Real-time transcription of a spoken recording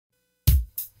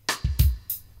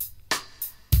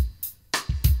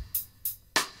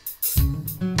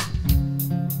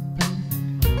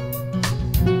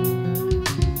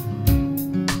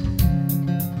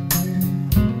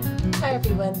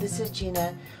this is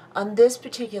Gina. On this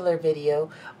particular video,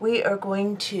 we are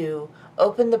going to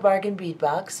open the bargain bead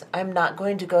box. I'm not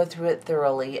going to go through it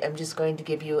thoroughly. I'm just going to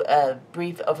give you a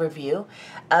brief overview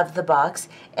of the box,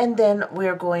 and then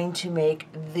we're going to make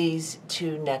these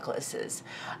two necklaces.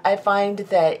 I find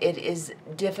that it is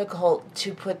difficult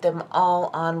to put them all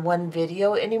on one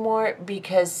video anymore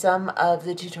because some of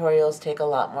the tutorials take a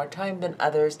lot more time than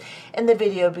others, and the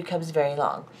video becomes very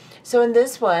long. So in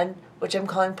this one, which I'm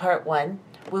calling part 1,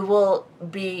 we will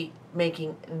be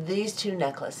making these two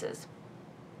necklaces.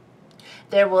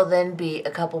 There will then be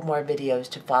a couple more videos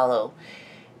to follow,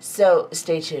 so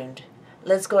stay tuned.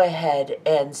 Let's go ahead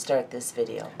and start this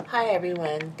video. Hi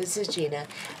everyone, this is Gina.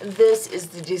 This is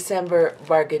the December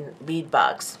bargain bead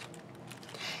box.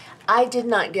 I did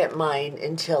not get mine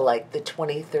until like the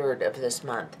 23rd of this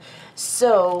month,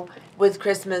 so with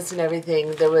Christmas and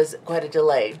everything there was quite a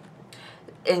delay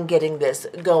in getting this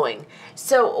going.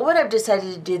 So what I've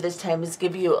decided to do this time is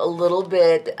give you a little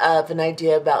bit of an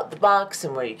idea about the box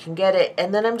and where you can get it,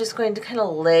 and then I'm just going to kind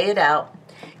of lay it out,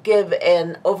 give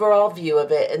an overall view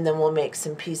of it, and then we'll make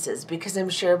some pieces, because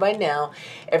I'm sure by now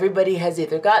everybody has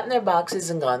either gotten their boxes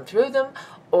and gone through them,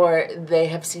 or they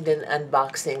have seen an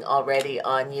unboxing already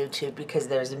on YouTube, because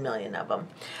there's a million of them.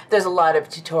 There's a lot of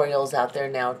tutorials out there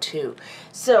now too.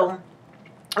 So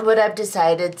what I've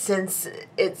decided, since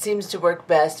it seems to work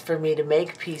best for me to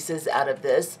make pieces out of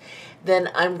this, then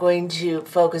I'm going to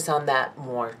focus on that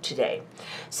more today.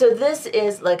 So this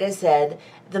is, like I said,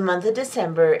 the month of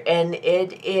December, and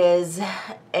it is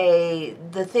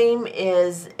the theme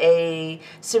is a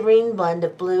serene blend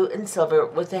of blue and silver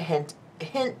with a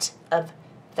hint of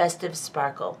festive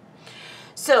sparkle.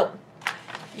 So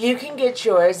you can get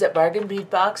yours at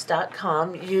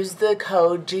bargainbeadbox.com. Use the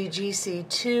code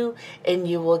GGC2 and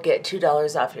you will get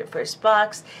 $2 off your first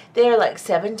box. They are like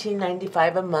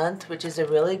 $17.95 a month, which is a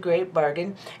really great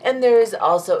bargain. And there is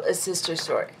also a sister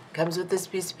store. It comes with this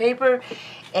piece of paper,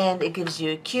 and it gives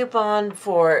you a coupon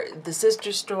for the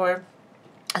sister store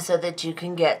so that you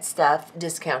can get stuff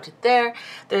discounted there.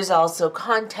 There's also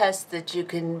contests that you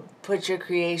can put your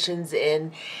creations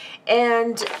in,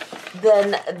 and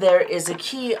then there is a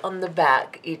key on the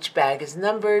back. Each bag is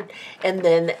numbered, and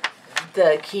then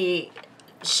the key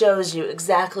shows you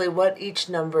exactly what each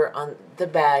number on the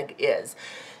bag is,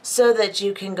 so that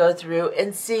you can go through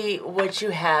and see what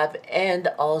you have and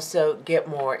also get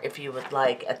more if you would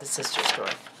like at the sister store.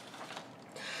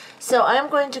 So I'm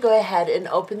going to go ahead and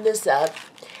open this up,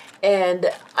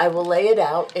 and I will lay it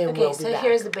out, and we'll be back. Okay, so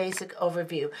here's the basic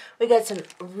overview. We got some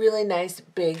really nice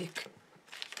big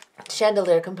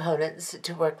chandelier components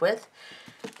to work with.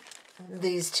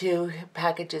 These two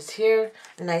packages here,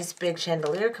 nice big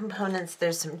chandelier components.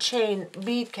 There's some chain,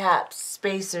 bead caps,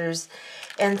 spacers,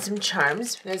 and some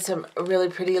charms. There's some really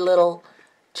pretty little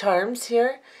charms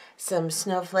here, some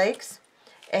snowflakes,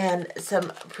 and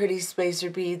some pretty spacer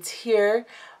beads here.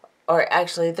 Or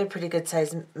actually, they're pretty good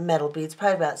size metal beads,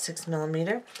 probably about 6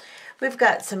 millimeter. We've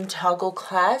got some toggle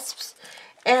clasps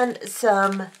and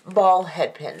some ball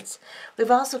head pins.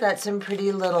 We've also got some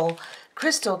pretty little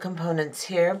crystal components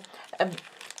here.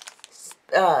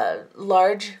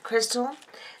 Large crystal,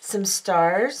 some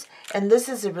stars, and this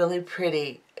is a really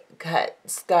pretty cut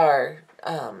star.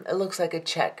 It looks like a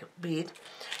check bead,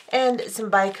 and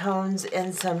some bicones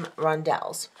and some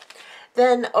rondelles.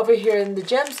 Then over here in the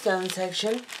gemstone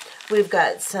section, we've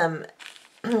got some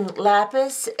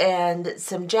lapis and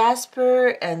some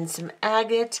jasper and some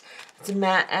agate. It's a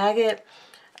matte agate.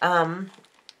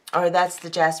 Or that's the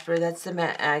jasper, that's the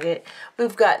matte agate.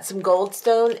 We've got some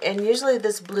goldstone, and usually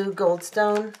this blue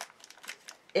goldstone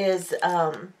is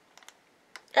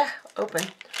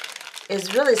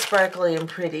is really sparkly and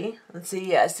pretty. Let's see,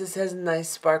 yes, this has a nice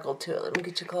sparkle to it. Let me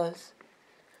get you close.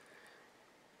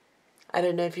 I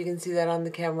don't know if you can see that on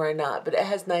the camera or not, but it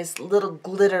has nice little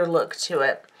glitter look to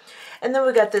it. And then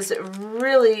we got this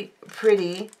really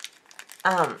pretty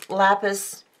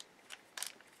lapis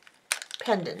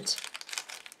pendant.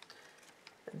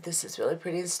 This is really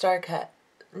pretty, the star cut,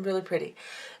 really pretty.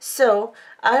 So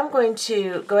I'm going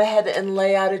to go ahead and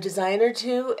lay out a design or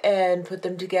two and put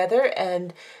them together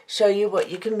and show you what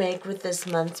you can make with this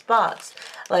month's box.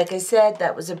 Like I said,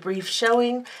 that was a brief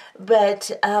showing,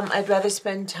 but I'd rather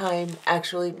spend time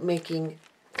actually making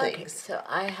things. Okay, so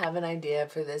I have an idea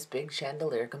for this big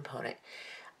chandelier component.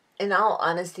 In all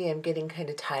honesty, I'm getting kind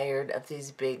of tired of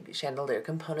these big chandelier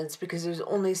components because there's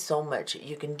only so much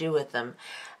you can do with them.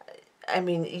 I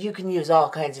mean, you can use all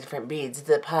kinds of different beads.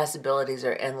 The possibilities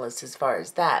are endless as far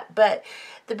as that, but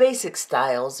the basic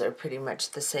styles are pretty much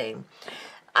the same.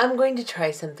 I'm going to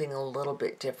try something a little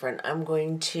bit different. I'm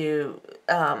going to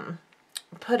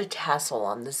put a tassel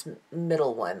on this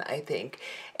middle one, I think,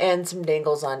 and some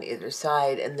dangles on either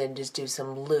side, and then just do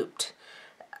some looped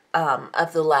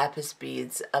of the lapis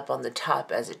beads up on the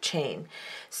top as a chain.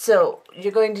 So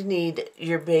you're going to need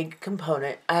your big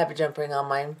component. I have a jump ring on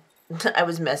mine. I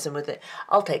was messing with it.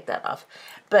 I'll take that off.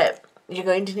 But you're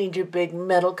going to need your big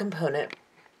metal component.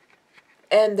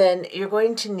 And then you're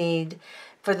going to need,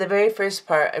 for the very first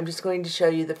part, I'm just going to show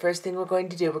you the first thing we're going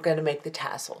to do. We're going to make the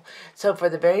tassel. So for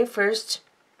the very first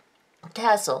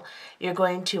tassel, you're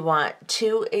going to want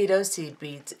 2 8/0 seed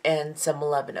beads and some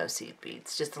 11/0 seed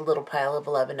beads, just a little pile of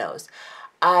 11/0s.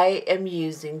 I am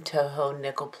using Toho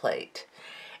nickel plate.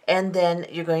 And then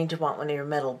you're going to want one of your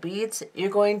metal beads.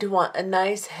 You're going to want a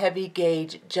nice heavy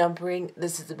gauge jump ring.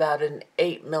 This is about an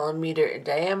 8 millimeter in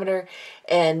diameter,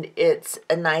 and it's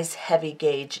a nice heavy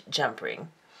gauge jump ring,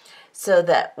 so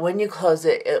that when you close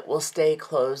it, it will stay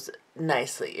closed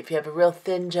nicely. If you have a real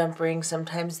thin jump ring,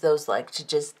 sometimes those like to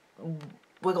just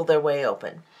wiggle their way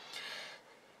open.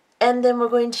 And then we're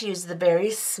going to use the very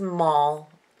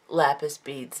small lapis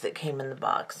beads that came in the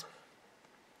box.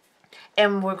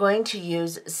 And we're going to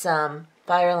use some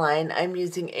Fireline. I'm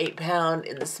using 8-pound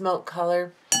in the smoke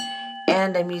color,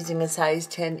 and I'm using a size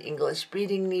 10 English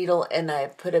beading needle, and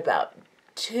I've put about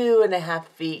 2.5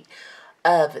 feet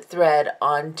of thread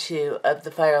of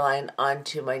the Fireline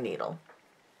onto my needle.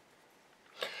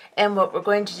 And what we're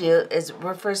going to do is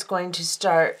we're first going to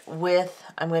start with,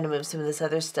 I'm going to move some of this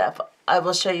other stuff. I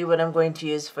will show you what I'm going to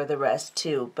use for the rest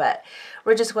too, but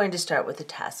we're just going to start with the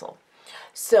tassel.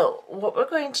 So what we're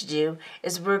going to do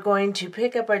is we're going to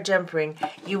pick up our jump ring.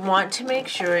 You want to make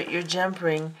sure your jump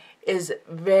ring is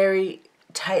very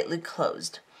tightly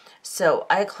closed. So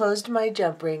I closed my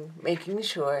jump ring, making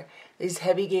sure these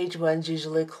heavy gauge ones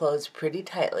usually close pretty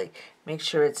tightly. Make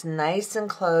sure it's nice and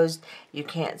closed. You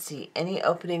can't see any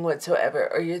opening whatsoever,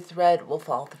 or your thread will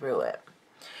fall through it.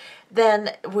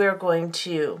 Then we're going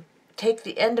to take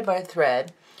the end of our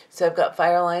thread. So I've got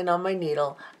Fireline on my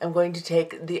needle. I'm going to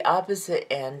take the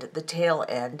opposite end, the tail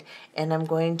end, and I'm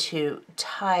going to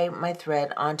tie my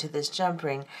thread onto this jump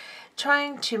ring,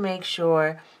 trying to make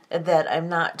sure that I'm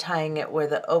not tying it where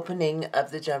the opening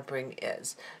of the jump ring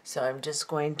is. So I'm just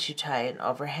going to tie an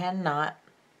overhand knot.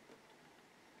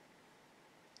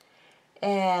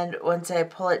 And once I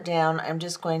pull it down, I'm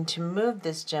just going to move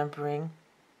this jump ring,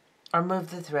 or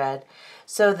move the thread,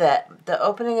 so that the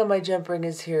opening of my jump ring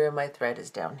is here and my thread is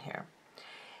down here.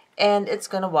 And it's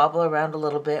going to wobble around a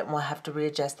little bit, and we'll have to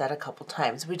readjust that a couple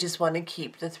times. We just want to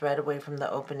keep the thread away from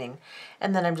the opening.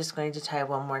 And then I'm just going to tie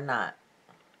one more knot,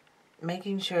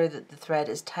 making sure that the thread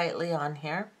is tightly on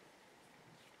here.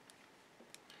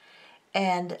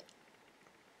 And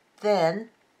then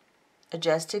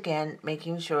adjust again,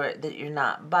 making sure that you're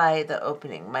not by the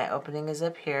opening. My opening is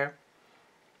up here,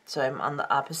 so I'm on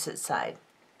the opposite side.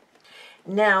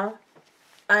 Now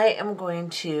I am going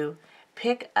to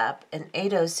pick up an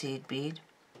 8/0 seed bead,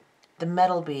 the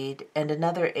metal bead, and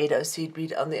another 8/0 seed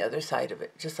bead on the other side of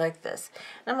it, just like this.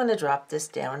 And I'm going to drop this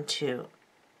down to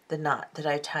the knot that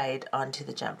I tied onto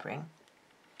the jump ring.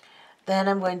 Then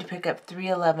I'm going to pick up 3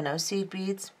 11/0 seed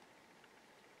beads,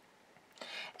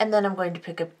 and then I'm going to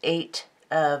pick up 8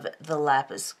 of the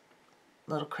lapis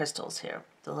little crystals here,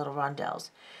 the little rondelles.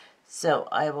 So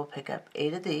I will pick up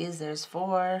 8 of these. There's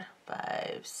 4,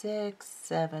 5, 6,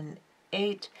 7,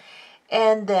 8,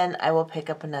 and then I will pick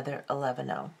up another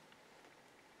 11/0.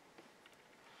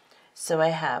 So I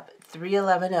have 3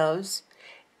 11/0s,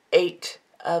 8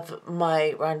 of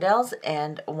my rondelles,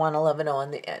 and 1 11/0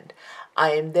 on the end.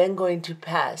 I am then going to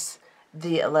pass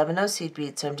the 11/0 seed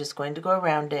bead, so I'm just going to go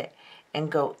around it and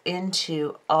go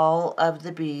into all of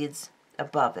the beads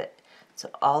above it. So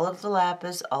all of the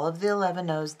lapis, all of the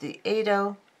 11/0s, the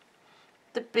 8/0,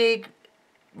 the big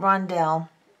rondelle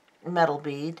metal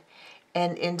bead,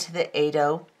 and into the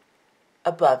 8/0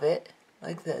 above it,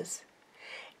 like this.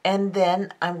 And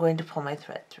then I'm going to pull my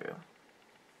thread through.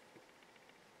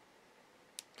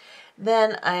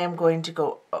 Then I am going to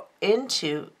go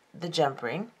into the jump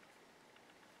ring,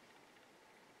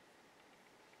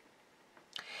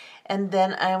 and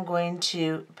then I am going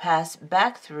to pass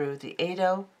back through the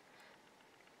 8/0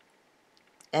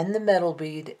 and the metal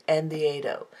bead and the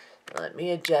 8/0. Let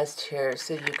me adjust here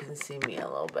so you can see me a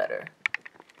little better.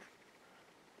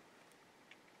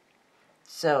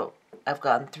 So I've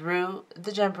gone through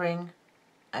the jump ring.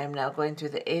 I am now going through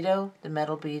the 8/0, the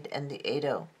metal bead, and the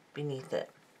 8/0 beneath it.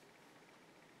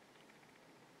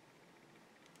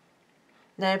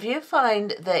 Now if you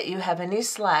find that you have any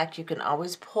slack, you can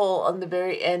always pull on the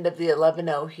very end of the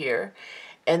 11/0 here,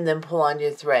 and then pull on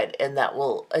your thread, and that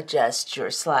will adjust your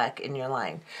slack in your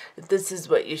line. This is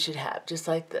what you should have, just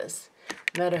like this.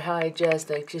 No matter how I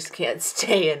just can't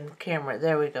stay in camera.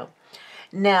 There we go.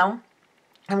 Now,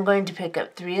 I'm going to pick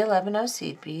up 3 11-0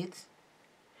 seed beads.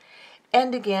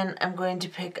 And again, I'm going to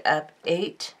pick up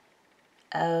 8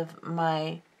 of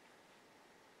my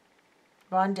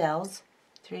rondelles.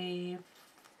 3,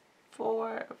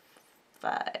 4,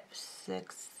 5,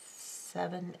 6,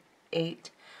 7,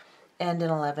 8, and an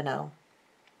 11-0.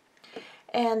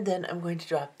 And then I'm going to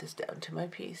drop this down to my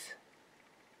piece.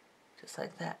 Just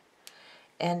like that.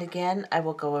 And again, I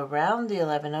will go around the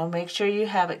 11-0. Make sure you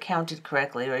have it counted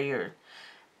correctly or your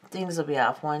things will be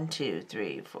off. 1, 2,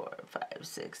 3, 4, 5,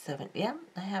 6, 7. Yep,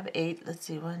 I have 8. Let's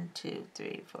see. 1, 2,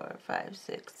 3, 4, 5,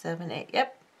 6, 7, 8.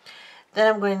 Yep.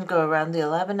 Then I'm going to go around the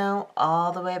 11-0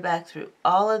 all the way back through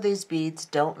all of these beads.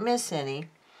 Don't miss any.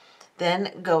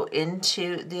 Then go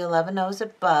into the 11-0s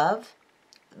above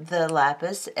the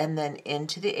lapis and then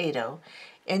into the 8-0,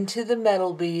 into the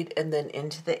metal bead and then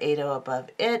into the 8-0 above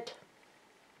it.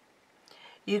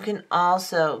 You can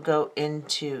also go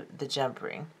into the jump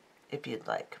ring if you'd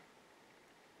like.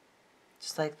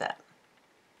 Just like that.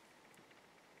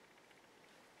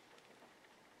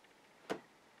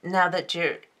 Now that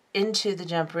you're into the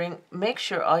jump ring, make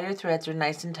sure all your threads are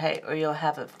nice and tight or you'll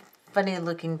have a funny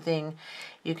looking thing.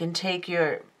 You can take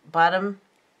your bottom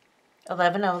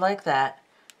 11-0 like that,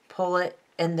 pull it,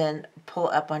 and then pull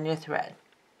up on your thread.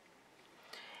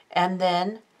 And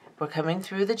then we're coming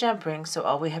through the jump ring, so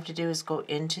all we have to do is go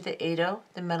into the 8-0,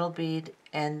 the metal bead,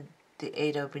 and the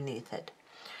 8-0 beneath it.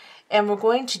 And we're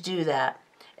going to do that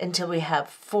until we have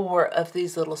 4 of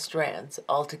these little strands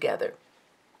all together.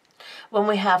 When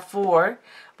we have 4,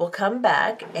 we'll come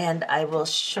back and I will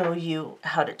show you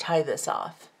how to tie this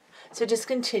off. So just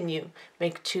continue,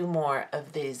 make 2 more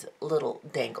of these little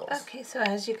dangles. Okay, so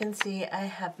as you can see, I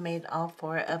have made all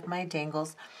 4 of my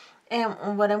dangles.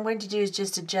 And what I'm going to do is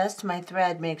just adjust my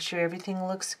thread, make sure everything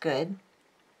looks good.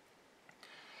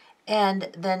 And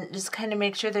then just kind of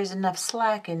make sure there's enough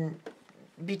slack in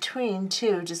between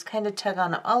too. Just kind of tug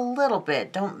on it a little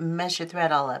bit. Don't mess your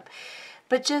thread all up.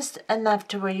 But just enough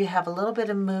to where you have a little bit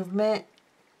of movement.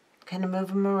 Kind of move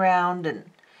them around and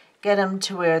get them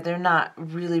to where they're not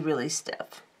really, really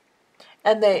stiff.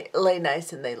 And they lay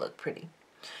nice and they look pretty.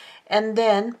 And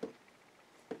then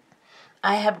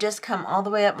I have just come all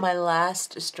the way up my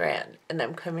last strand. And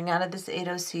I'm coming out of this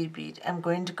 8-0 seed bead. I'm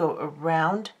going to go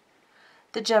around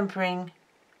the jump ring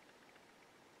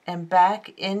and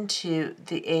back into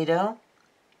the 8-0,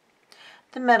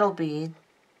 the metal bead,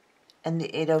 and the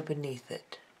 8-0 beneath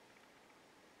it.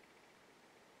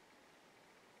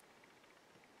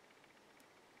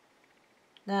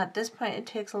 Now at this point it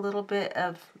takes a little bit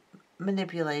of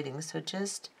manipulating, so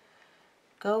just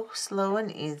go slow and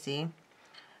easy.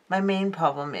 My main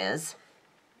problem is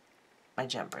my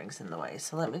jump ring's in the way,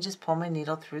 so let me just pull my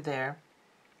needle through there.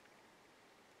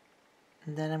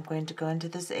 And then I'm going to go into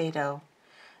this 8-0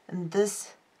 and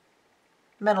this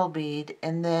metal bead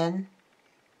and then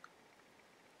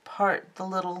part the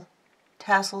little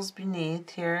tassels beneath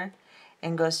here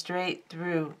and go straight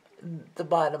through the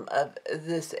bottom of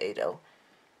this 8-0.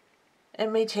 It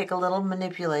may take a little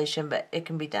manipulation, but it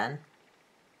can be done.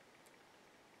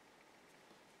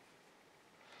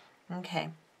 Okay,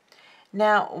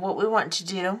 now what we want to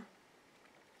do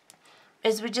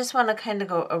is we just want to kind of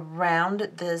go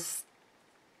around this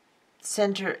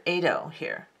center 8-0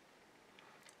 here.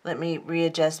 Let me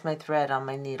readjust my thread on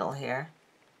my needle here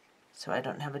so I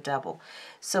don't have a double.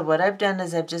 So what I've done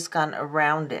is I've just gone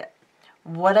around it.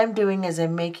 What I'm doing is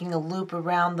I'm making a loop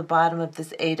around the bottom of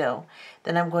this 8-0.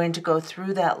 Then I'm going to go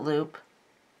through that loop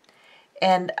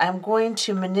and I'm going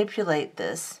to manipulate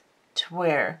this to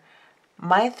where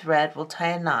my thread will tie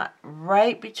a knot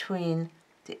right between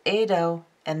the 8-0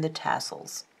 and the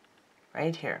tassels,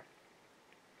 right here.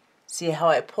 See how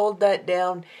I pulled that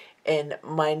down and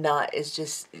my knot is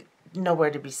just nowhere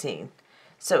to be seen.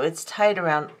 So it's tied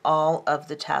around all of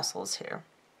the tassels here.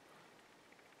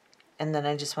 And then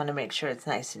I just want to make sure it's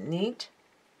nice and neat.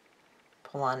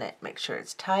 Pull on it, make sure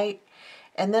it's tight.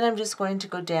 And then I'm just going to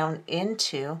go down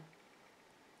into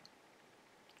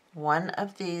one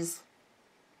of these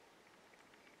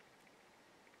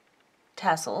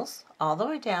tassels all the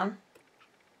way down.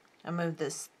 I'll move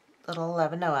this little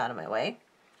 11-0 out of my way.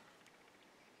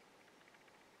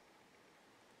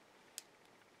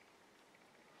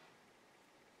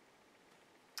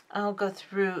 I'll go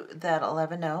through that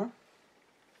 11-0.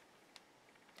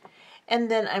 And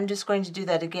then I'm just going to do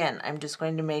that again. I'm just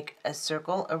going to make a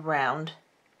circle around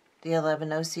the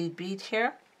 11-0 seed bead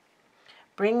here.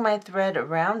 Bring my thread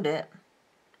around it,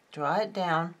 draw it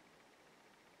down,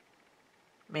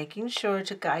 making sure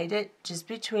to guide it just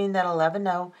between that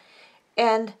 11-0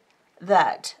 and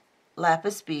that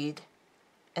lapis bead,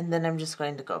 and then I'm just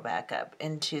going to go back up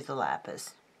into the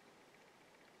lapis.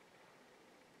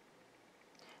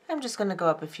 I'm just going to go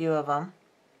up a few of them.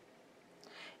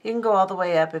 You can go all the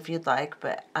way up if you'd like,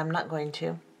 but I'm not going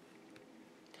to.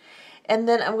 And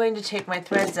then I'm going to take my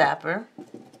thread zapper.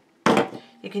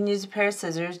 You can use a pair of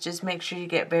scissors, just make sure you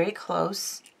get very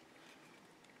close.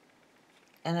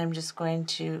 And I'm just going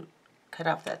to cut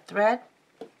off that thread.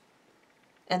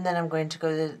 And then I'm going to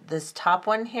go to this top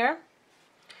one here,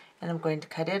 and I'm going to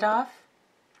cut it off.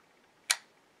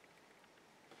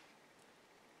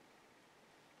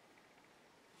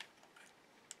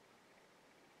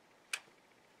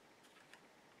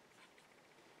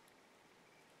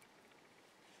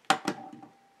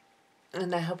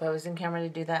 And I hope I was in camera to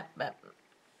do that, but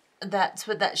that's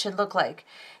what that should look like.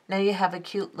 Now you have a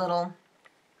cute little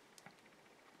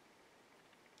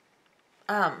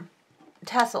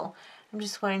tassel. I'm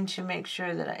just going to make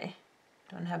sure that I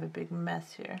don't have a big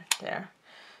mess here. There.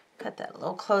 Cut that a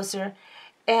little closer.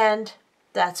 And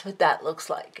that's what that looks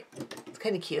like. It's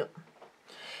kind of cute.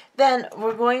 Then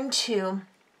we're going to,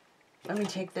 let me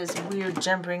take this weird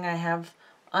jump ring I have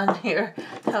on here.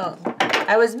 Oh,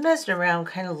 I was messing around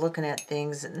kind of looking at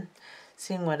things and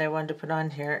seeing what I wanted to put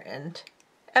on here, and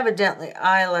evidently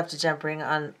I left a jump ring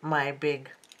on my big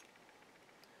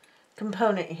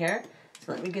component here.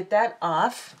 So let me get that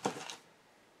off.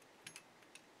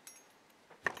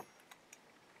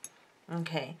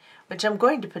 Okay, which I'm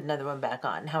going to put another one back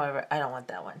on. However, I don't want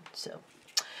that one. So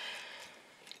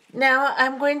now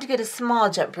I'm going to get a small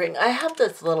jump ring. I have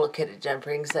this little kit of jump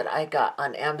rings that I got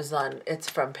on Amazon. It's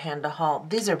from Panda Hall.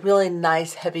 These are really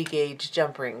nice heavy gauge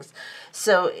jump rings.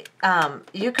 So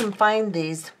you can find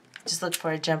these. Just look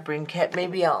for a jump ring kit.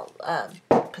 Maybe I'll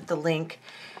put the link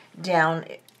down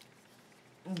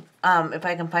if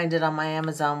I can find it on my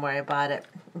Amazon where I bought it.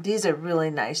 These are really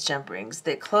nice jump rings.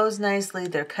 They close nicely.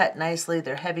 They're cut nicely.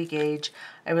 They're heavy gauge.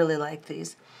 I really like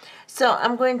these. So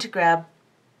I'm going to grab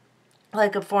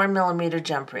like a 4mm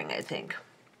jump ring, I think.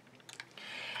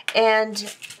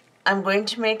 And I'm going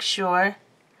to make sure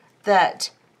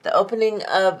that the opening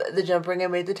of the jump ring I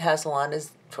made the tassel on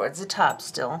is towards the top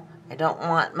still. I don't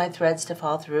want my threads to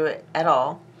fall through it at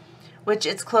all, which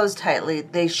it's closed tightly.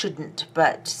 They shouldn't,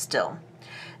 but still.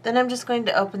 Then I'm just going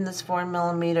to open this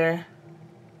 4mm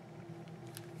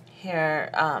here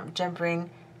jump ring,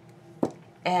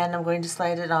 and I'm going to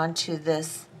slide it onto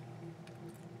this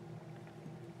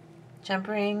jump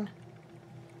ring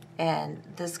and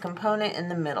this component in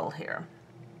the middle here.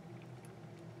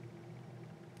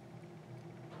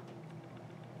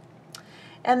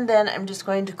 And then I'm just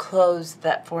going to close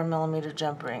that 4mm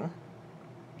jump ring.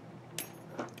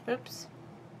 Oops.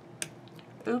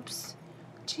 Oops.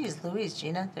 Jeez Louise,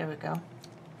 Gina. There we go.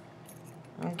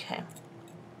 Okay.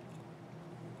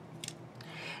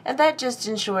 And that just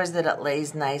ensures that it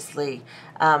lays nicely.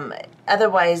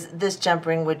 Otherwise, this jump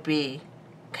ring would be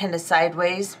kind of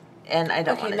sideways, and I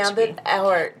don't want it to be. Okay, now that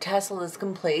our tassel is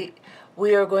complete,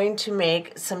 we are going to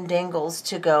make some dangles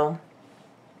to go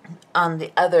on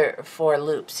the other 4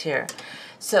 loops here.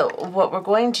 So what we're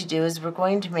going to do is we're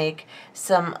going to make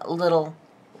some little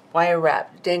wire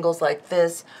wrap dangles like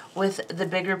this with the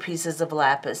bigger pieces of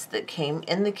lapis that came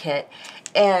in the kit,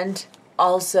 and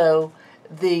also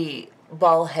the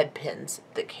ball head pins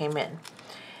that came in.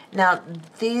 Now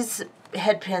these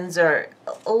head pins are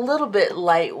a little bit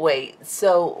lightweight,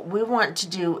 so we want to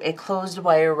do a closed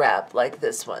wire wrap like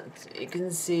this one. So you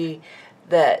can see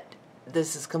that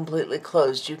this is completely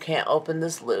closed. You can't open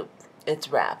this loop. It's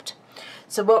wrapped.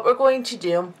 So what we're going to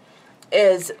do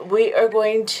is we are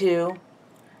going to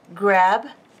grab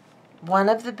one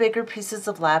of the bigger pieces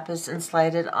of lapis and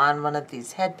slide it on one of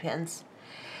these head pins.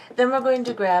 Then we're going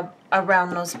to grab our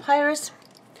round nose pliers,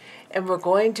 and we're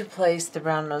going to place the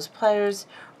round nose pliers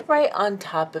right on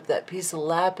top of that piece of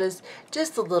lapis,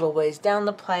 just a little ways down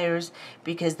the pliers,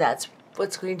 because that's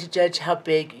what's going to judge how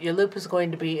big your loop is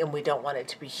going to be, and we don't want it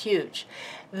to be huge.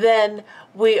 Then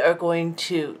we are going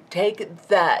to take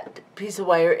that piece of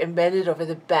wire and bend it over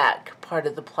the back part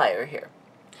of the plier here.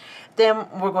 Then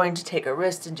we're going to take our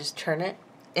wrist and just turn it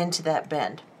into that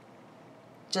bend,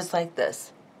 just like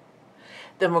this.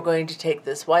 Then we're going to take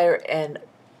this wire and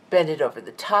bend it over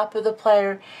the top of the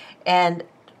plier and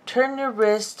turn your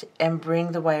wrist and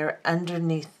bring the wire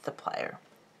underneath the plier.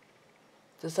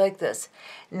 Just like this.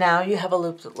 Now you have a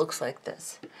loop that looks like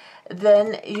this.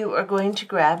 Then you are going to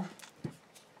grab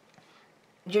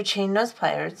your chain nose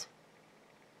pliers,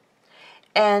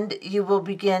 and you will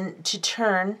begin to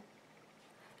turn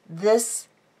this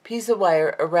piece of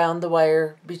wire around the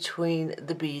wire between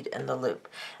the bead and the loop.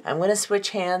 I'm going to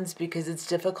switch hands because it's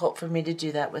difficult for me to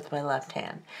do that with my left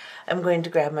hand. I'm going to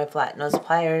grab my flat nose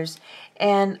pliers,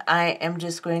 and I am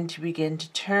just going to begin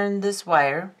to turn this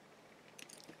wire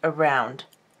around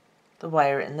the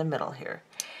wire in the middle here.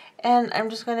 And I'm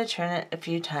just going to turn it a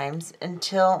few times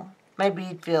until my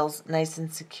bead feels nice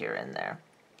and secure in there.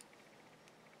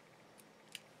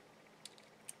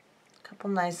 A couple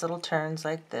nice little turns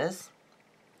like this.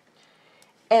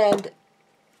 And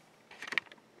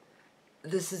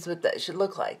this is what that should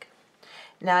look like.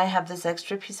 Now I have this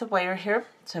extra piece of wire here,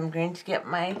 so I'm going to get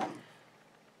my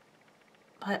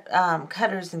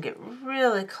cutters and get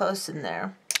really close in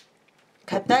there.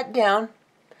 Cut that down,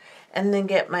 and then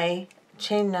get my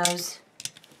chain nose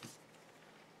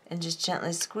and just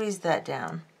gently squeeze that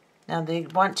down. Now they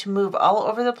want to move all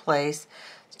over the place.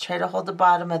 So try to hold the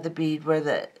bottom of the bead where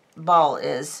the ball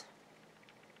is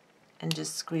and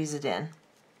just squeeze it in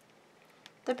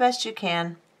the best you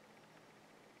can,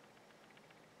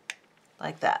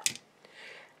 like that.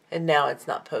 And now it's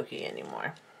not pokey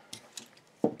anymore.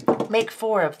 Make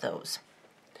 4 of those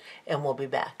and we'll be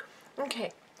back.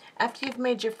 Okay, after you've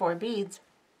made your 4 beads,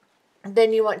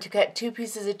 then you want to cut 2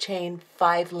 pieces of chain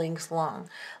 5 links long.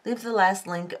 Leave the last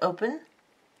link open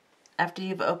after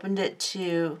you've opened it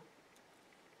to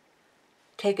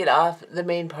take it off the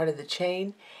main part of the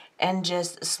chain, and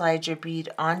just slide your bead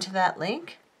onto that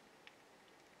link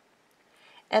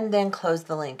and then close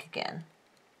the link again.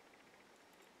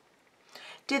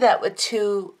 Do that with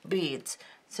 2 beads,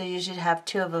 so you should have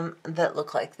 2 of them that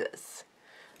look like this.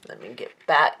 Let me get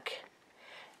back,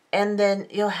 and then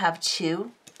you'll have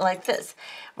 2 like this.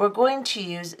 We're going to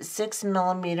use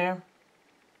 6mm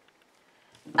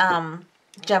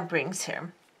jump rings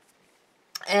here,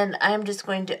 and I'm just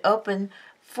going to open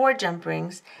 4 jump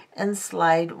rings and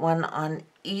slide one on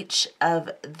each of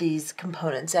these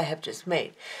components I have just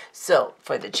made. So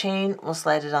for the chain, we'll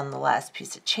slide it on the last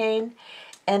piece of chain,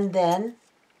 and then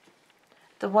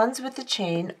the ones with the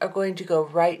chain are going to go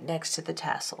right next to the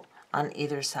tassel on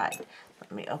either side.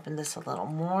 Let me open this a little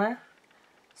more.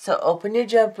 So open your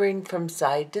jump ring from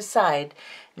side to side.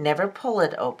 Never pull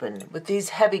it open. With these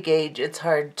heavy gauge, it's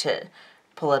hard to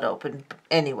pull it open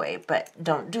anyway, but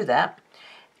don't do that.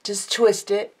 Just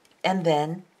twist it and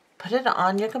then put it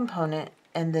on your component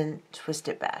and then twist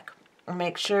it back.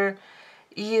 Make sure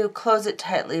you close it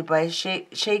tightly by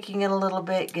shaking it a little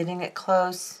bit, getting it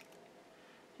close.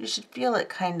 You should feel it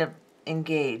kind of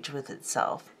engage with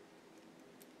itself.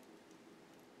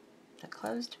 Is that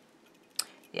closed?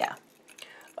 Yeah.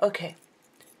 Okay.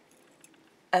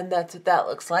 And that's what that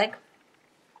looks like.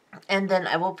 And then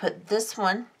I will put this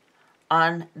one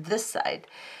on this side.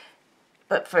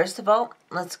 But first of all,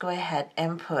 let's go ahead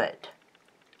and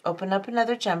open up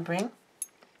another jump ring.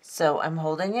 So I'm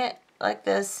holding it like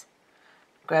this,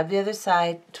 grab the other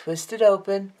side, twist it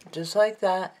open, just like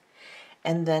that,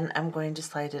 and then I'm going to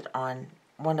slide it on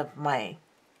one of my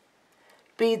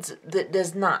beads that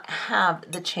does not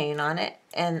have the chain on it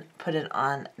and put it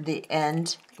on the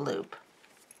end loop.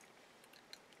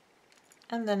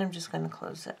 And then I'm just going to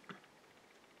close it.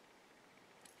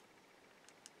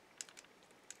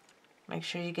 Make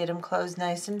sure you get them closed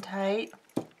nice and tight.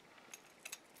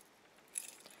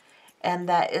 And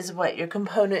that is what your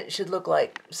component should look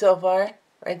like so far,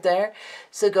 right there.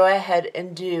 So go ahead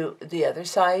and do the other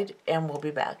side, and we'll be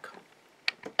back.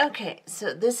 Okay,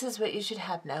 so this is what you should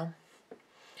have now.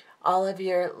 All of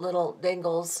your little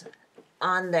dangles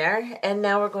on there. And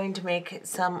now we're going to make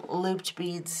some looped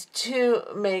beads to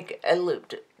make a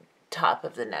looped top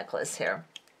of the necklace here.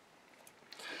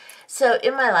 So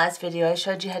in my last video, I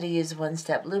showed you how to use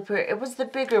one-step looper. It was the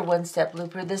bigger one-step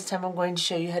looper. This time I'm going to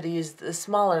show you how to use the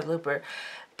smaller looper.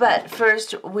 But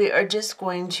first, we are just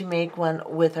going to make one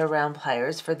with our round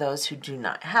pliers for those who do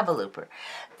not have a looper.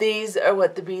 These are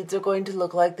what the beads are going to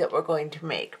look like that we're going to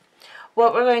make.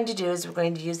 What we're going to do is we're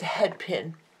going to use a head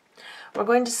pin. We're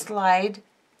going to slide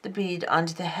the bead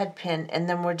onto the head pin, and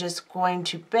then we're just going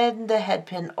to bend the head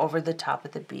pin over the top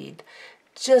of the bead.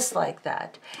 Just like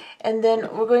that. And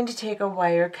then we're going to take our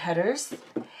wire cutters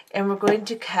and we're going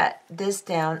to cut this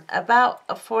down about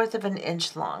 1/4 of an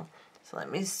inch long. So let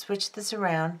me switch this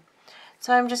around.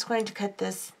 So I'm just going to cut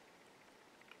this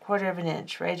 1/4 of an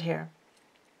inch right here.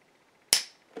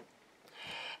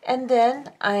 And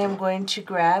then I am going to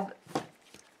grab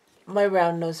my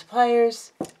round nose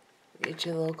pliers, get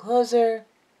you a little closer,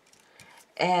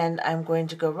 and I'm going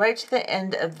to go right to the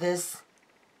end of this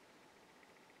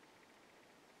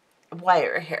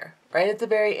wire here, right at the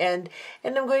very end,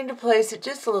 and I'm going to place it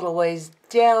just a little ways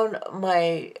down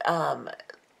my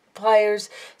pliers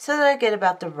so that I get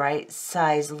about the right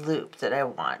size loop that I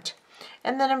want.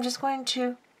 And then I'm just going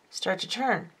to start to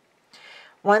turn.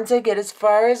 Once I get as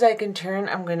far as I can turn,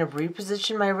 I'm going to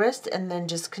reposition my wrist and then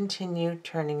just continue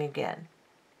turning again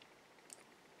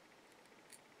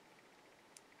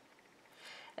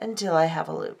until I have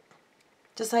a loop,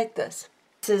 just like this.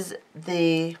 This is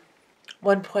the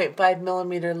 1.5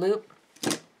 millimeter loop.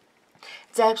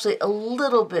 It's actually a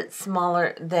little bit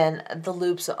smaller than the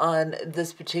loops on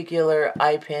this particular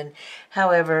eye pin.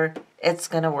 However, it's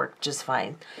going to work just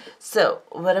fine. So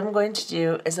what I'm going to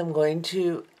do is I'm going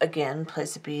to, again,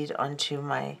 place a bead onto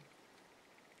my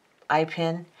eye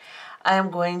pin.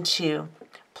 I'm going to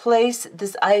place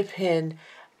this eye pin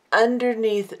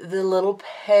underneath the little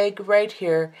peg right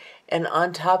here and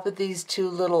on top of these two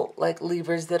little like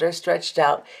levers that are stretched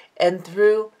out and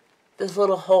through this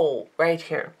little hole right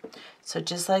here. So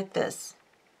just like this.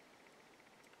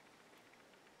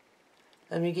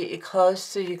 Let me get you close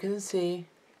so you can see.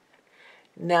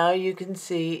 Now you can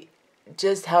see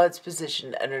just how it's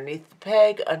positioned underneath the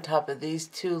peg on top of these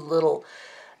two little,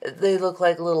 they look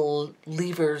like little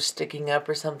levers sticking up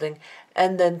or something,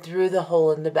 and then through the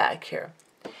hole in the back here.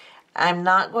 I'm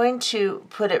not going to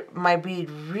put my bead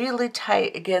really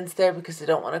tight against there because I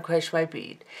don't want to crush my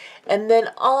bead. And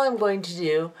then all I'm going to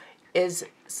do is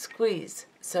squeeze.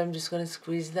 So I'm just going to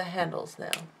squeeze the handles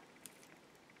now.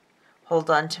 Hold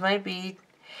on to my bead.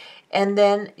 And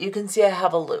then you can see I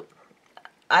have a loop.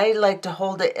 I like to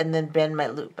hold it and then bend my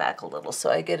loop back a little so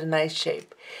I get a nice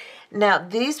shape. Now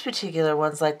these particular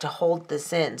ones like to hold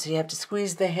this in, so you have to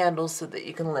squeeze the handles so that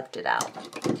you can lift it out.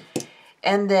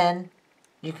 And then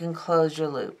you can close your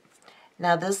loop.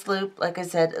 Now this loop, like I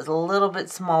said, is a little bit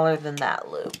smaller than that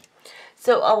loop.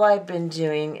 So all I've been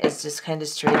doing is just kind of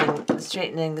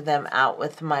straightening them out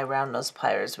with my round nose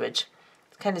pliers, which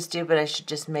is kind of stupid. I should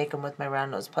just make them with my round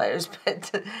nose pliers,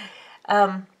 but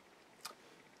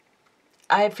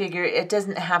I figure it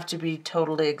doesn't have to be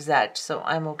totally exact, so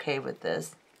I'm okay with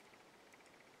this.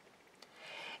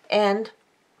 And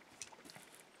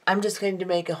I'm just going to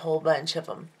make a whole bunch of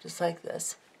them, just like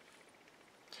this.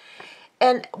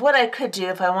 And what I could do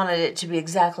if I wanted it to be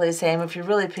exactly the same, if you're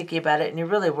really picky about it and you're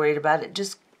really worried about it,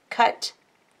 just cut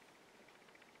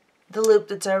the loop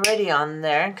that's already on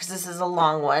there, because this is a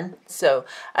long one. So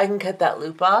I can cut that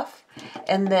loop off,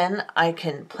 and then I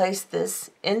can place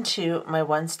this into my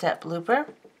one-step looper.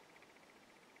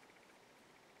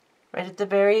 Right at the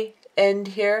very end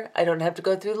here. I don't have to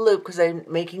go through the loop because I'm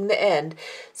making the end.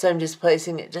 So I'm just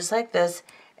placing it just like this,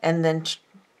 and then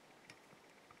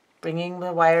bringing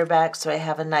the wire back so I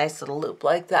have a nice little loop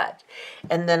like that.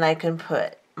 And then I can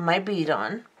put my bead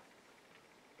on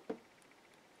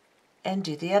and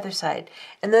do the other side.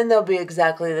 And then they'll be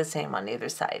exactly the same on either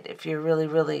side if you're really,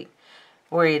 really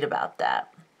worried about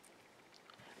that.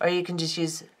 Or you can just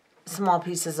use small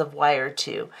pieces of wire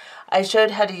too. I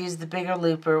showed how to use the bigger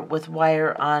looper with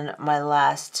wire on my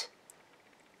last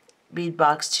bead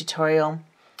box tutorial.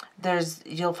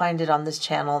 You'll find it on this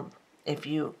channel if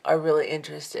you are really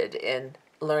interested in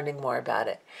learning more about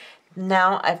it.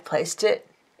 Now I've placed it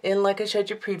in like I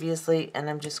showed you previously, and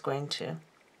I'm just going to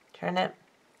turn it.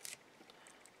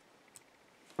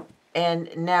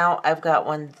 And now I've got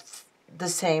one the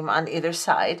same on either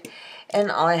side,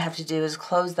 and all I have to do is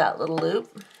close that little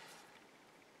loop.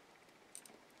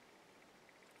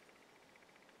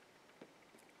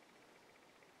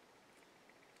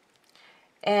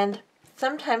 And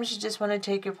sometimes you just want to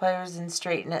take your pliers and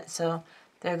straighten it so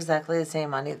they're exactly the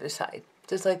same on either side,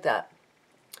 just like that.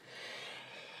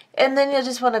 And then you'll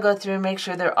just want to go through and make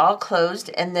sure they're all closed,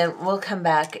 and then we'll come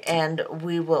back and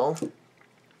we will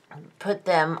put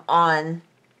them on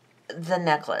the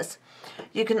necklace.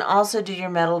 You can also do your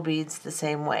metal beads the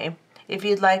same way. If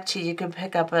you'd like to, you can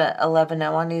pick up a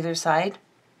 11-0 on either side,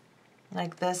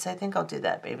 like this. I think I'll do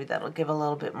that, maybe that'll give a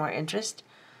little bit more interest,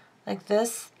 like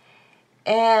this.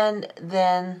 And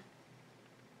then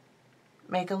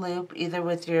make a loop either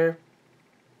with your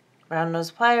round nose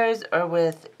pliers or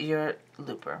with your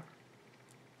looper.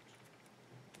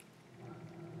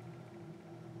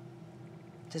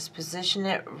 Just position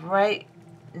it right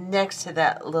next to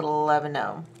that little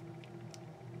 11-0.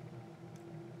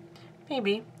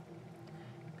 Maybe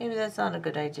that's not a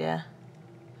good idea.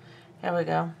 There we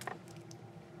go.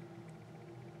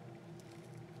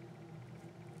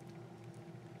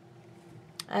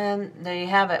 And there you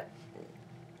have it.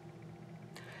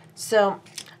 So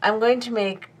I'm going to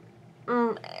make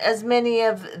as many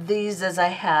of these as I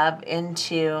have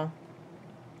into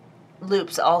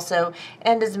loops also,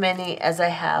 and as many as I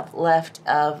have left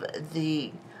of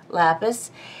the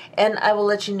lapis, and I will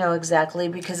let you know exactly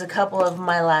because a couple of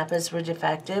my lapis were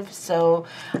defective, so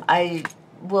I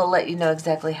will let you know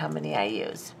exactly how many I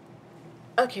use.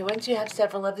 Okay, once you have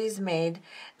several of these made,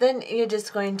 then you're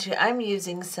just going to, I'm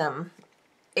using some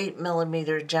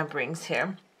 8mm jump rings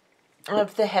here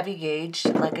of the heavy gauge,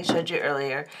 like I showed you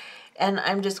earlier, and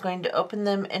I'm just going to open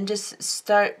them and just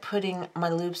start putting my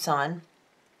loops on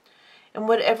in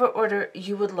whatever order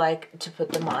you would like to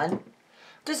put them on.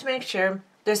 Just make sure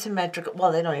they're symmetrical.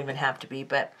 Well, they don't even have to be,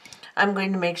 but I'm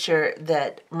going to make sure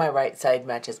that my right side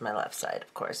matches my left side,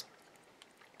 of course.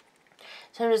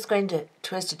 So I'm just going to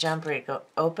twist a jump ring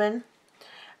open.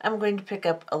 I'm going to pick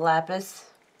up a lapis,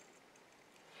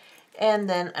 and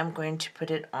then I'm going to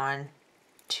put it on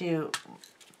to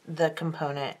the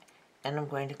component, and I'm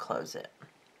going to close it.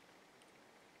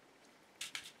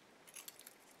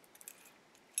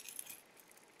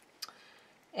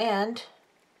 And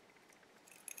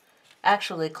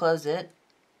actually close it.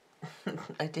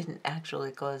 I didn't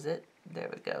actually close it.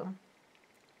 There we go.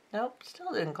 Nope,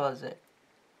 still didn't close it.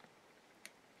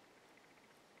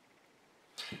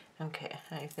 Okay,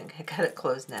 I think I got it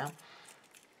closed now.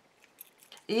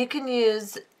 You can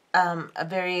use a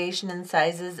variation in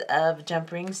sizes of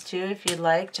jump rings too if you'd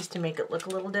like, just to make it look a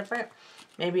little different.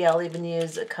 Maybe I'll even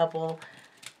use a couple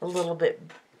a little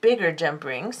bit bigger jump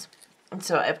rings. And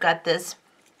so I've got this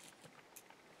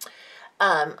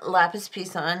lapis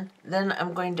piece on. Then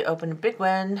I'm going to open a big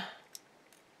one,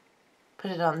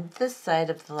 put it on this side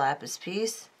of the lapis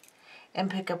piece, and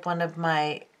pick up one of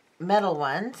my metal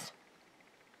ones,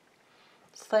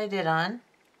 slide it on,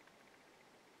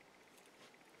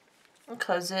 and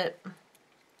close it.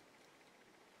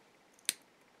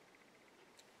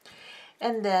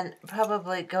 And then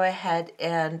probably go ahead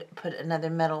and put another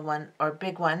metal one or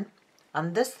big one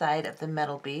on this side of the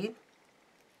metal bead.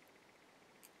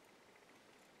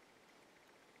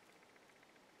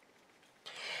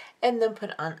 And then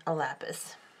put on a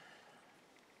lapis.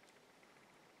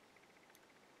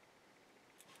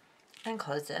 And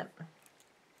close it.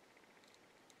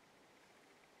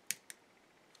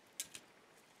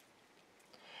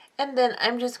 And then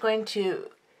I'm just going to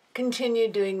continue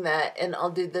doing that, and I'll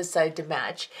do this side to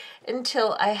match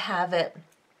until I have it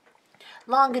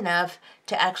long enough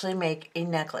to actually make a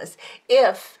necklace.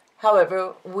 If,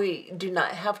 however, we do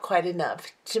not have quite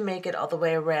enough to make it all the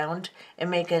way around and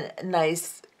make a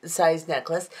nice size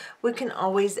necklace, we can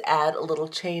always add a little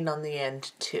chain on the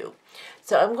end too.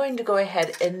 So I'm going to go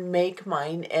ahead and make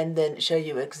mine and then show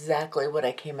you exactly what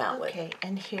I came out with. Okay,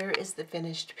 and here is the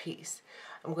finished piece.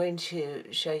 I'm going to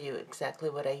show you exactly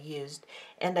what I used,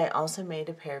 and I also made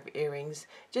a pair of earrings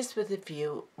just with a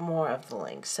few more of the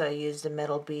links. So I used a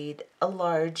metal bead, a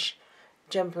large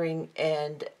jump ring,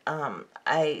 and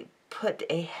I put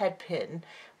a head pin,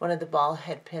 one of the ball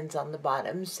head pins on the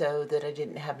bottom so that I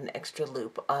didn't have an extra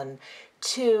loop on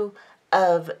two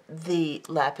of the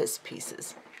lapis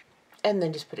pieces, and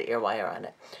then just put an ear wire on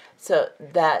it. So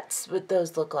that's what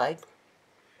those look like.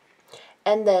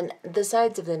 And then the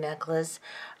sides of the necklace,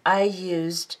 I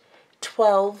used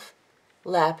 12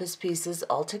 lapis pieces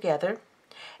altogether,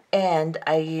 and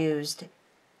I used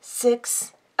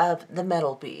 6 of the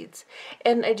metal beads.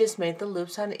 And I just made the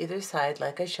loops on either side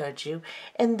like I showed you,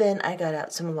 and then I got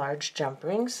out some large jump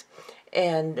rings,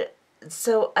 and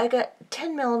so I got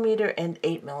 10mm and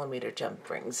 8mm jump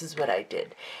rings is what I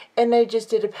did. And I just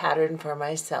did a pattern for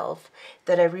myself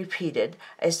that I repeated.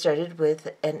 I started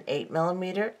with an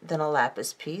 8mm, then a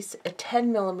lapis piece, a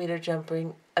 10mm jump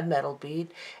ring, a metal bead,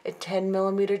 a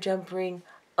 10mm jump ring,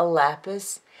 a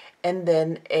lapis, and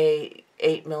then a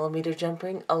 8mm jump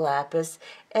ring, a lapis,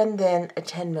 and then a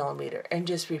 10mm, and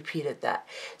just repeated that.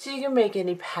 So you can make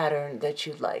any pattern that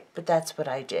you like, but that's what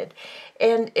I did.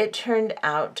 And it turned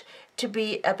out to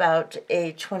be about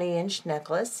a 20-inch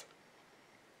necklace,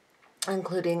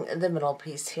 including the middle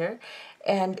piece here,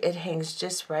 and it hangs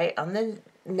just right on the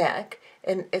neck,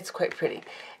 and it's quite pretty.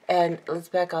 And let's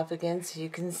back off again so you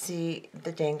can see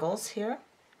the dangles here.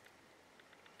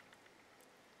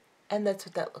 And that's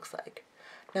what that looks like.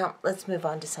 Now, let's move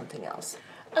on to something else.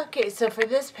 Okay, so for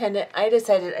this pendant, I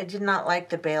decided I did not like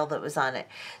the bail that was on it.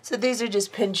 So these are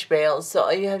just pinch bails, so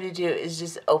all you have to do is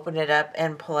just open it up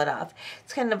and pull it off.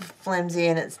 It's kind of flimsy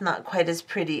and it's not quite as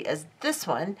pretty as this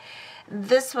one.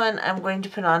 This one I'm going to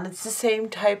put on. It's the same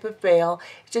type of bail.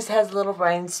 It just has a little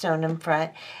rhinestone in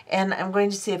front. And I'm going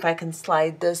to see if I can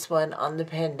slide this one on the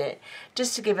pendant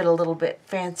just to give it a little bit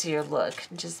fancier look,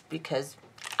 just because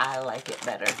I like it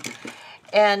better.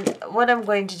 And what I'm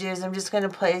going to do is I'm just going to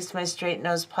place my straight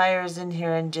nose pliers in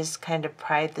here and just kind of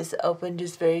pry this open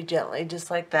just very gently, just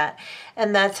like that.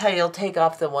 And that's how you'll take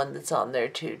off the one that's on there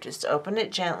too. Just open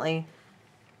it gently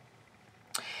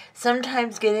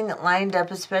Sometimes getting it lined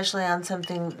up, especially on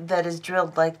something that is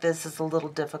drilled like this, is a little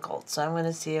difficult. So I'm going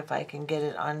to see if I can get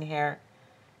it on here.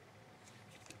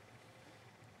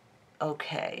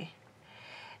 Okay.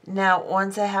 Now,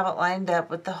 once I have it lined up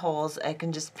with the holes, I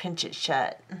can just pinch it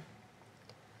shut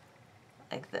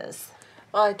like this.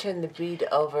 While I turned the bead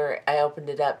over, I opened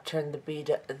it up, turned the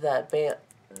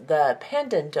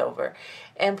pendant over,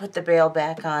 and put the bail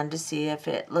back on to see if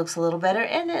it looks a little better,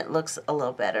 and it looks a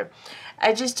little better.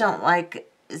 I just don't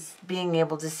like being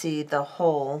able to see the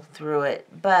hole through it,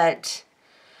 but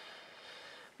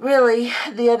really,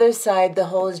 the other side, the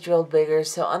hole is drilled bigger,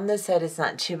 so on this side it's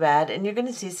not too bad, and you're going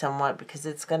to see somewhat because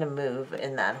it's going to move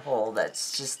in that hole.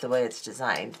 That's just the way it's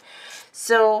designed.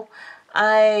 So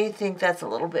I think that's a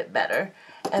little bit better.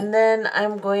 And then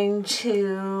I'm going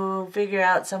to figure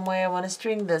out some way I want to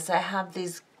string this. I have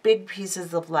these big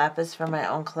pieces of lapis from my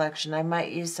own collection. I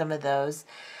might use some of those.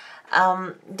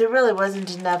 There really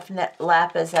wasn't enough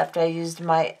lapis after I used made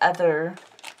my other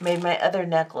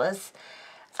necklace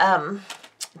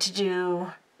to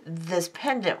do this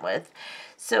pendant with.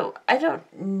 So I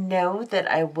don't know that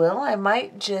I will. I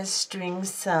might just string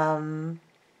some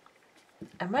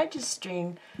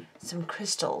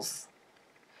crystals.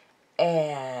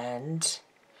 And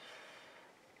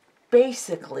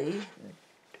basically,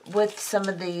 with some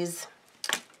of these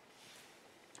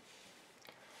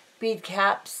bead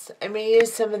caps, I may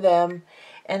use some of them,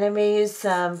 and I may use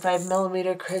some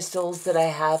 5mm crystals that I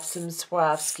have, some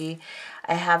Swarovski.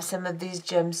 I have some of these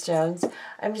gemstones.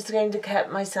 I'm just going to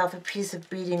cut myself a piece of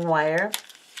beading wire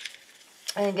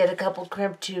and get a couple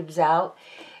crimp tubes out,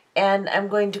 and I'm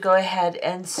going to go ahead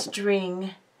and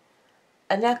string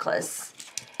a necklace.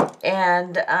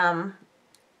 And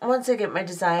once I get my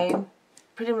design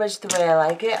pretty much the way I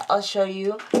like it, I'll show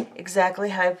you exactly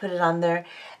how I put it on there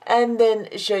and then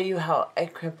show you how I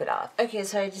crimp it off. Okay,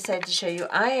 so I decided to show you.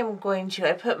 I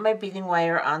put my beading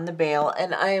wire on the bail,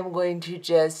 and I am going to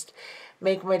just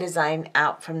make my design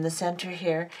out from the center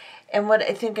here. And what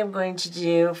I think I'm going to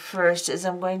do first is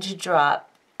I'm going to drop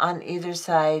on either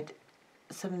side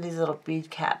some of these little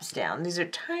bead caps down. These are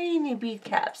tiny bead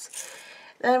caps.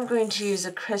 Then I'm going to use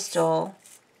a crystal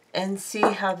and see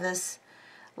how this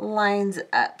lines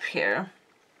up here.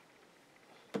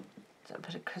 So I'll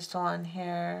put a crystal on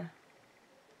here.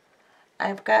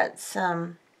 I've got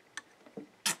some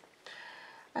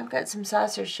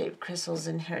saucer-shaped crystals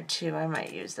in here too. I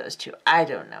might use those too. I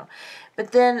don't know.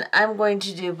 But then I'm going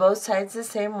to do both sides the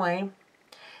same way.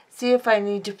 See if I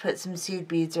need to put some seed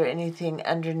beads or anything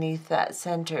underneath that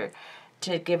center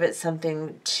to give it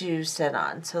something to set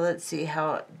on. So let's see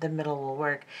how the middle will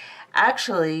work.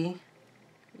 Actually,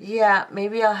 yeah,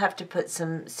 maybe I'll have to put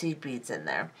some seed beads in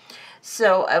there.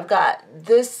 So I've got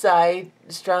this side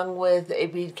strung with a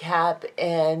bead cap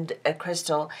and a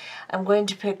crystal. I'm going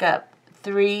to pick up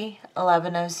 3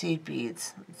 11-0 seed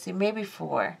beads. Let's see, maybe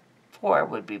 4. 4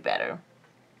 would be better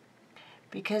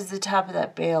because the top of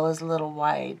that bail is a little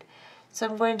wide. So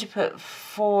I'm going to put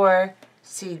 4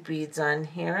 seed beads on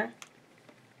here.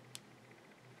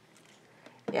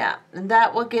 Yeah, and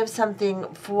that will give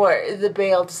something for the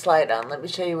bail to slide on. Let me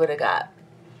show you what I got.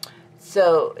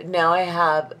 So now I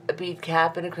have a bead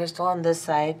cap and a crystal on this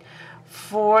side.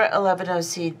 4 11-0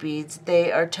 seed beads.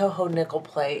 They are Toho nickel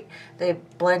plate. They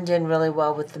blend in really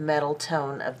well with the metal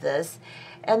tone of this.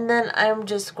 And then I'm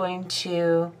just going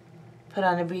to put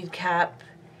on a bead cap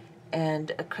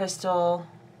and a crystal.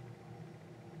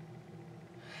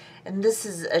 And this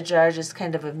is a jar, just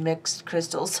kind of a mixed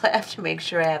crystal, so I have to make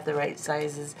sure I have the right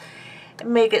sizes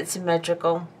and make it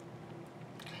symmetrical.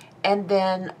 And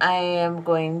then I am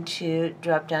going to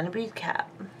drop down a bead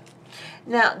cap.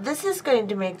 Now, this is going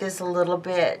to make this a little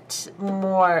bit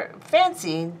more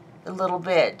fancy, a little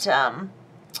bit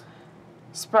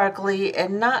sparkly,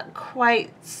 and not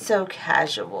quite so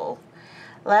casual.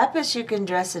 Lapis, you can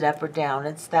dress it up or down.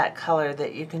 It's that color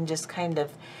that you can just kind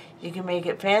of, you can make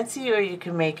it fancy or you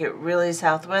can make it really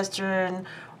Southwestern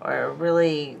or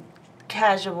really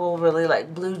casual, really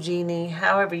like blue jeany,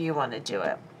 however you want to do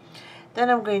it.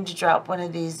 Then I'm going to drop one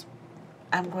of these,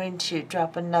 I'm going to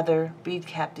drop another bead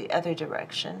cap the other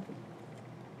direction.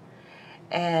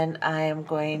 And I am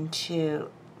going to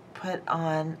put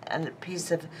on a piece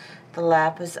of the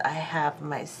lapis I have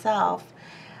myself.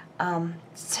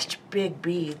 Such big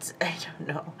beads, I don't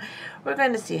know. We're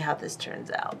going to see how this turns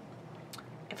out.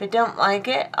 If I don't like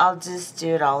it, I'll just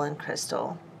do it all in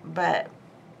crystal, but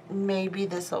maybe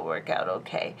this will work out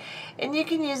okay. And you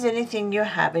can use anything you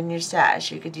have in your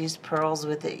stash. You could use pearls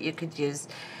with it. You could use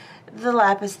the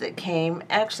lapis that came.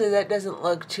 Actually, that doesn't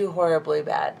look too horribly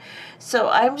bad. So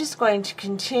I'm just going to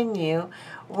continue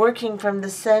working from the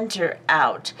center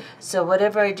out. So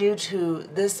whatever I do to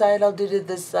this side, I'll do to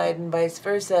this side and vice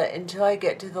versa until I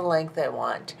get to the length I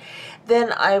want.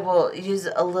 Then I will use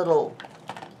a little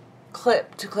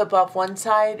clip to clip off one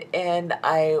side, and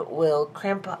I will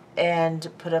crimp and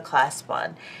put a clasp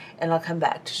on, and I'll come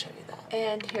back to show you that.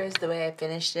 And here's the way I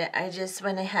finished it. I just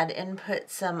went ahead and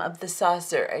put some of the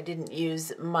saucer. I didn't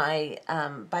use my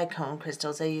bicone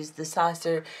crystals. I used the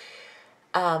saucer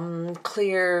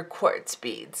clear quartz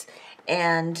beads.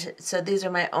 And so these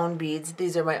are my own beads.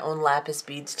 These are my own lapis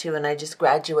beads too, and I just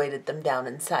graduated them down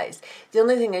in size. The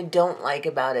only thing I don't like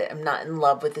about it, I'm not in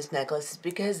love with this necklace, is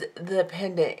because the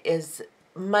pendant is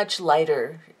much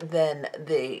lighter than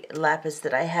the lapis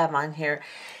that I have on here.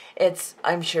 It's,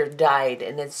 I'm sure, dyed,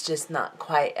 and it's just not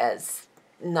quite as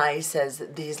nice as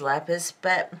these lapis,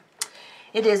 but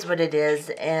it is what it is,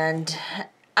 and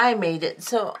I made it,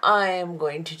 so I am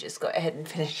going to just go ahead and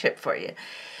finish it for you.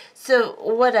 So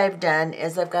what I've done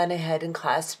is I've gone ahead and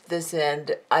clasped this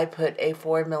end. I put a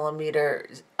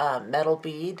 4mm metal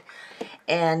bead,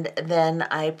 and then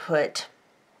I put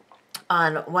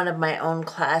on one of my own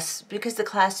clasps, because the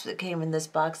clasp that came in this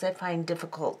box I find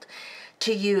difficult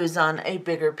to use on a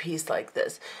bigger piece like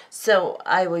this. So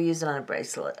I will use it on a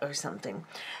bracelet or something.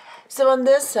 So on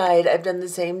this side, I've done the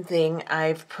same thing.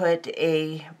 I've put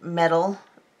a metal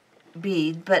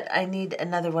bead, but I need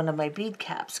another one of my bead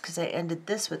caps because I ended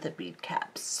this with a bead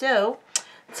cap. So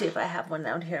let's see if I have one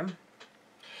out here.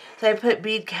 So I put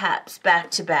bead caps back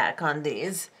to back on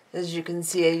these. As you can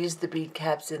see, I used the bead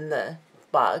caps in the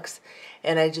box,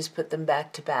 and I just put them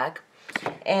back to back.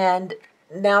 And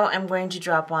now I'm going to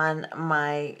drop on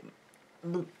my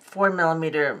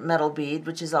 4mm metal bead,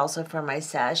 which is also for my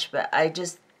sash, but I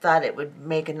just thought it would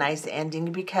make a nice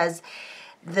ending because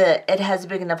it has a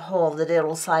big enough hole that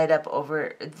it'll slide up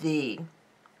over the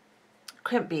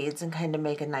crimp beads and kind of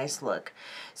make a nice look.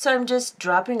 So I'm just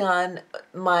dropping on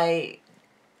my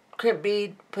crimp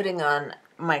bead, putting on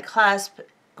my clasp,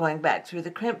 going back through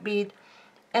the crimp bead,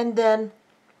 and then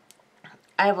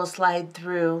I will slide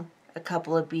through a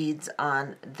couple of beads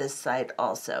on this side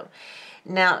also.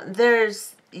 Now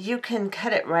you can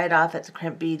cut it right off at the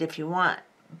crimp bead if you want,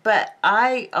 but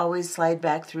I always slide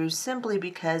back through simply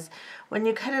because when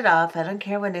you cut it off, I don't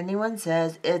care what anyone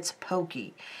says, it's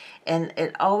pokey. And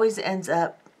it always ends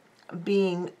up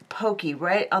being pokey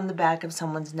right on the back of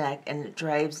someone's neck, and it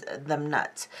drives them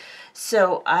nuts.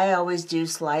 So I always do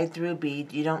slide through a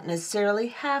bead. You don't necessarily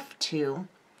have to,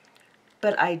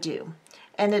 but I do.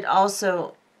 And it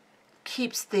also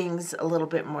keeps things a little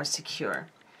bit more secure.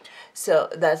 So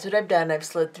that's what I've done. I've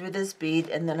slid through this bead,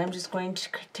 and then I'm just going to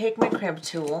take my crimp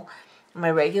tool,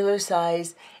 my regular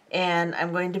size, and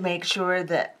I'm going to make sure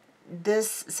that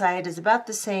this side is about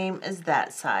the same as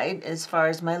that side as far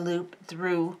as my loop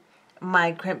through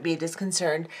my crimp bead is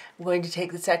concerned. I'm going to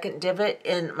take the second divot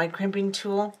in my crimping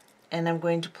tool, and I'm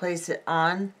going to place it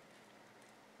on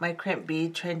my crimp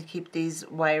bead, trying to keep these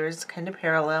wires kind of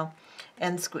parallel,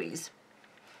 and squeeze.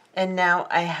 And now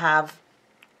I have,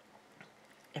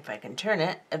 if I can turn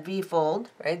it, a V-fold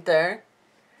right there.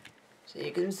 So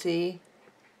you can see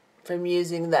from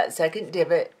using that second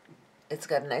divot, it's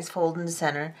got a nice fold in the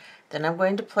center. Then I'm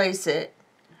going to place it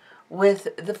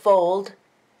with the fold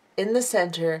in the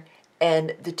center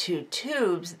and the two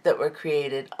tubes that were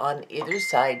created on either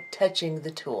side touching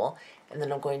the tool, and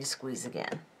then I'm going to squeeze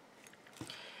again.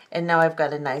 And now I've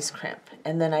got a nice crimp.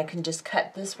 And then I can just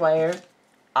cut this wire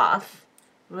off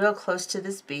real close to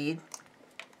this bead,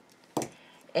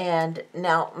 and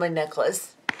now my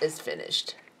necklace is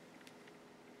finished.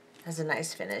 Has a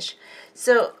nice finish.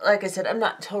 So like I said, I'm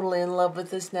not totally in love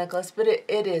with this necklace, but it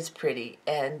is pretty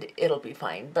and it'll be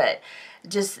fine. But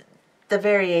just the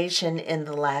variation in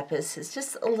the lapis is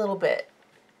just a little bit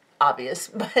obvious,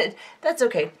 but that's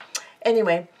okay.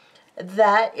 Anyway,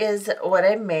 that is what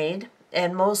I made,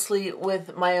 and mostly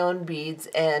with my own beads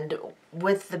and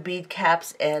with the bead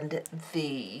caps and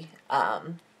the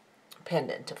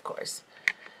pendant, of course.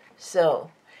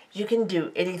 So you can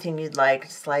do anything you'd like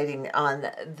sliding on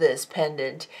this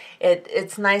pendant.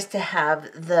 It's nice to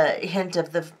have the hint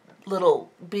of the little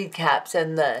bead caps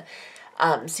and the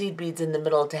seed beads in the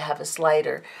middle to have a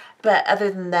slider. But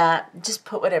other than that, just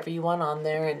put whatever you want on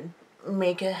there and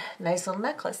make a nice little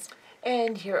necklace.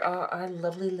 And here are our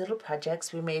lovely little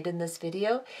projects we made in this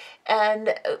video.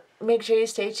 And make sure you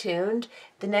stay tuned.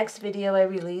 The next video I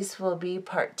release will be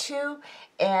part 2,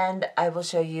 and I will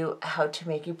show you how to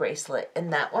make a bracelet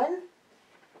in that one.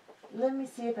 Let me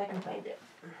see if I can find it.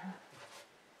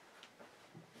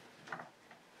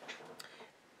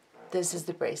 this is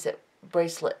the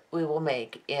bracelet we will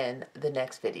make in the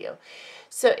next video.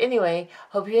 So anyway,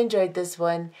 hope you enjoyed this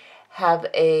one. Have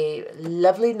a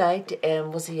lovely night, and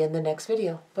we'll see you in the next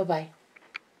video. Bye-bye.